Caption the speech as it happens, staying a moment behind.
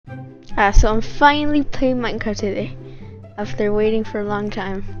So I'm finally playing Minecraft today after waiting for a long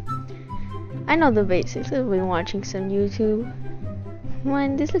time. I know the basics. I've been watching some YouTube.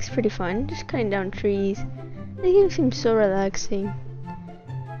 Man, this looks pretty fun. Just cutting down trees. The game seems so relaxing.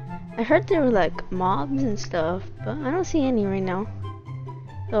 I heard there were like mobs and stuff, but I don't see any right now.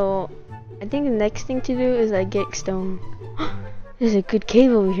 So I think the next thing to do is like get stone. There's a good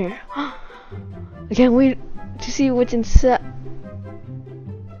cave over here. I can't wait to see what's inside.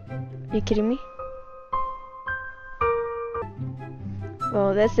 Are you kidding me?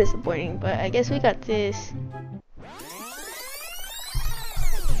 Well, that's disappointing, but I guess we got this.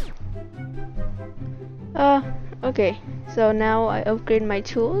 Okay. So now I upgrade my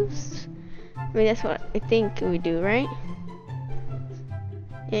tools. I mean, that's what I think we do, right?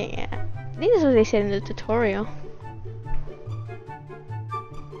 Yeah. I think that's what they said in the tutorial.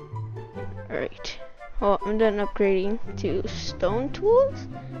 Alright. Well, I'm done upgrading to stone tools.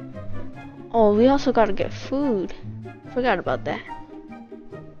 Oh, we also gotta get food. Forgot about that.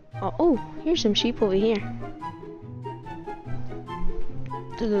 Oh, here's some sheep over here.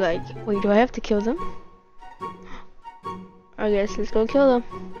 Like, wait, do I have to kill them? I guess let's go kill them.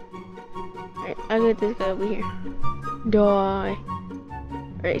 Alright, I'll get this guy over here. Die.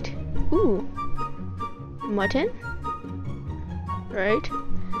 Right. Ooh. Mutton. Right.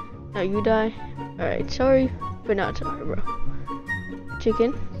 Now you die. Alright, sorry, but not sorry, bro.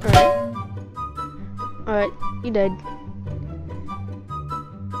 Chicken. Alright. Alright, you dead.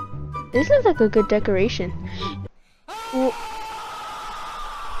 This looks like a good decoration. Ooh.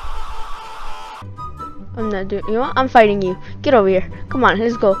 I'm not doing. You know what? I'm fighting you. Get over here. Come on,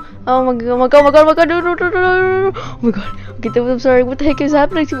 let's go. Oh my god! Oh my god! Oh my god! Oh my god! No! No! No! No! No! Oh my god! Okay, I'm sorry. What the heck is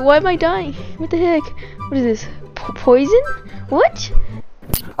happening to me? Why am I dying? What the heck? What is this? Poison? What?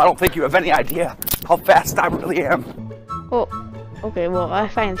 I don't think you have any idea how fast I really am. Oh. Okay. Well, I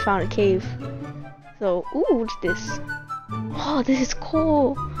finally found a cave. So, ooh, what's this? Oh, this is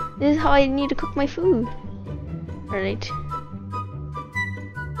cool. This is how I need to cook my food. Alright.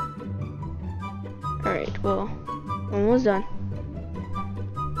 Alright, well, almost done.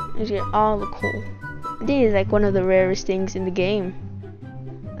 Let's get all the coal. I think it's like one of the rarest things in the game.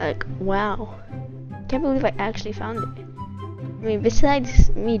 Like, wow. Can't believe I actually found it. I mean,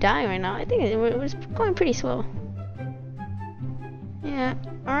 besides me dying right now, I think it was going pretty slow. Yeah,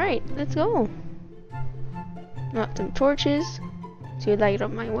 alright, let's go. Got some torches to light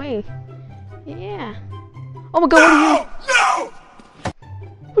up my way. Yeah. Oh my god, what are you? No!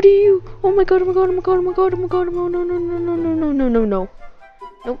 What are you? Oh my god, oh my god, oh my god, oh my god, oh my god, no, no, no, no, no, no, no, no, no, no.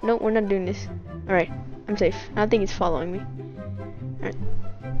 Nope, nope, we're not doing this. Alright, I'm safe. I don't think it's following me. Alright.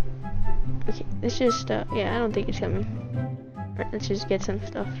 Okay, let's just, yeah, I don't think it's coming. Alright, let's just get some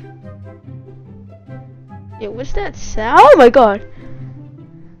stuff. Yeah, what's that sound? Oh my god!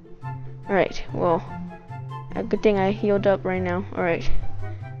 Alright, well, good thing I healed up right now. Alright,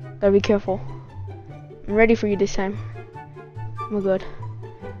 gotta be careful. I'm ready for you this time. Oh my god.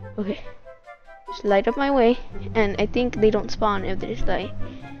 Okay, just light up my way, and I think they don't spawn if they just die.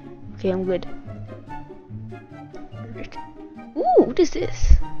 Okay, I'm good. Alright. Ooh, what is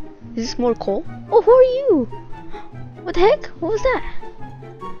this? Is this more coal? Oh, who are you? What the heck? What was that?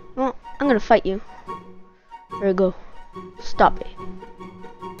 Well, I'm gonna fight you. There we go. Stop it.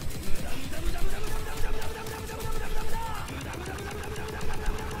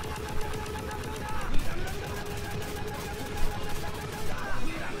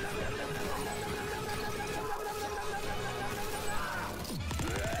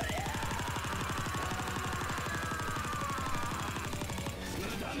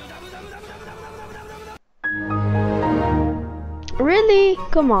 Really?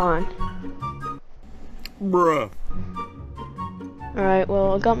 Come on. Bruh. Alright,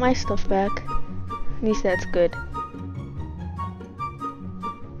 well, I got my stuff back. At least that's good.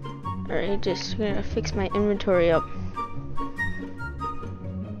 Alright, just gonna fix my inventory up.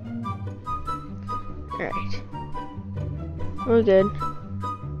 Alright. We're good.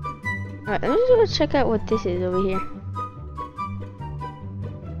 Alright, let me just go check out what this is over here.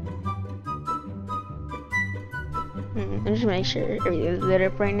 I'm just make sure everything's lit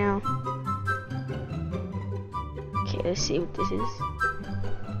up right now. Okay, let's see what this is.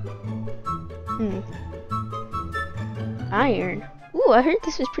 Iron. Ooh, I heard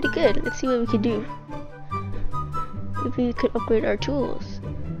this was pretty good. Let's see what we could do. Maybe we could upgrade our tools.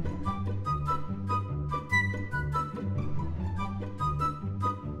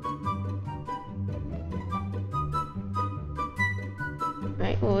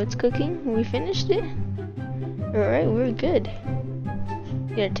 Right, well, it's cooking. We finished it. Alright, we're good.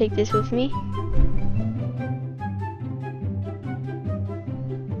 Gotta take this with me.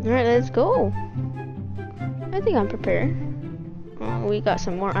 Alright, let's go. I think I'm prepared. We got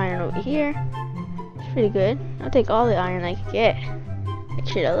some more iron over here. It's pretty good. I'll take all the iron I can get. Make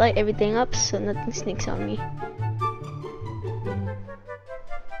sure to light everything up so nothing sneaks on me.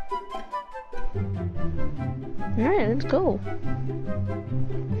 Alright, let's go.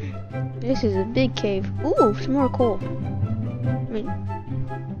 This is a big cave. Ooh, some more coal. Let me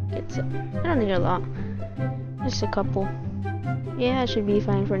get some. I don't need a lot. Just a couple. Yeah, I should be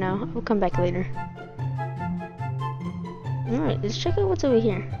fine for now. I'll come back later. Alright, let's check out what's over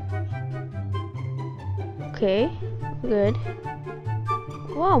here. Okay, good.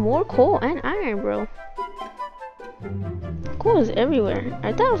 Wow, more coal and iron, bro. Coal is everywhere.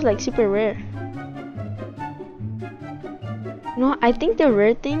 I thought it was like super rare. No, I think the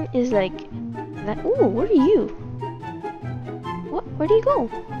rare thing is like that. Ooh, where are you? What? Where do you go?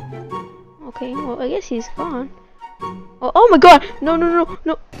 Okay, well, I guess he's gone. Oh, oh my god! No, no, no,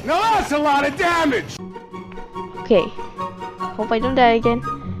 no! No, that's a lot of damage! Okay. Hope I don't die again.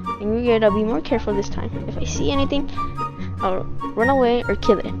 I'm gonna be more careful this time. If I see anything, I'll run away or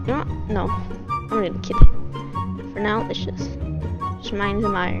kill it. You know what? No. I'm gonna kill it. For now, let's just mine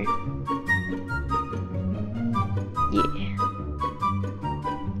some iron. Yeah.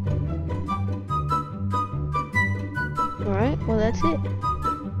 Alright, well that's it.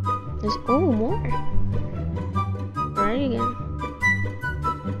 There's more. Alright again.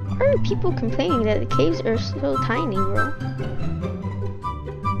 Why are people complaining that the caves are so tiny, bro?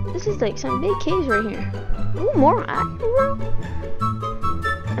 This is like some big caves right here. Ooh, more iron, bro.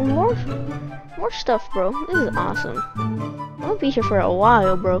 And more stuff, bro. This is awesome. I'll be here for a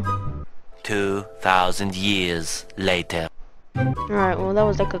while, bro. 2,000 years later. Alright, well that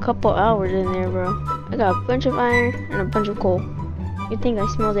was like a couple hours in there, bro. I got a bunch of iron and a bunch of coal. You'd think I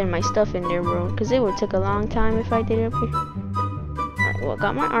smelled in my stuff in there, bro, because it would take a long time if I did it up here. Alright, well I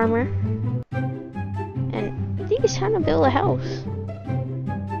got my armor. And I think it's time to build a house.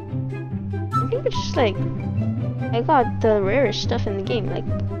 I think it's just like, I got the rarest stuff in the game. Like,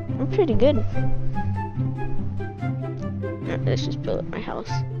 I'm pretty good. Alright, let's just build up my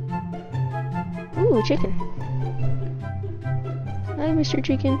house. Ooh, chicken. Hi, Mr.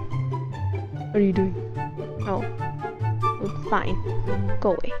 Chicken. What are you doing? Oh. Well, fine.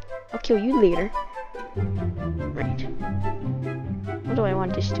 Go away. I'll kill you later. Right. What do I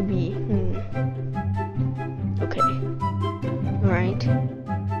want this to be? Okay. Alright.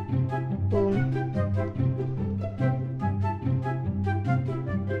 Boom.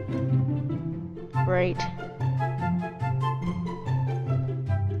 Right.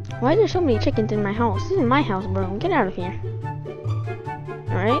 Why are there so many chickens in my house? This is my house, bro. Get out of here.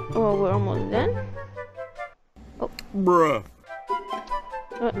 Alright, well, we're almost done. Oh. Bruh.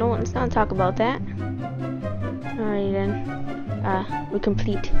 No, let's not talk about that. Alright then. We're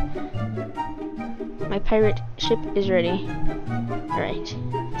complete. My pirate ship is ready. Alright,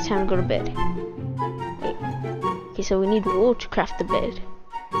 it's time to go to bed. Wait. Okay, so we need wool to craft the bed.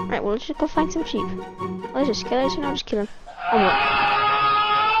 Alright, well, let's just go find some sheep. Let's just kill it, so now just kill him. Oh my.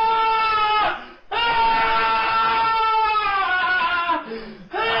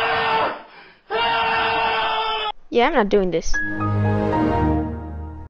 Yeah, I'm not doing this.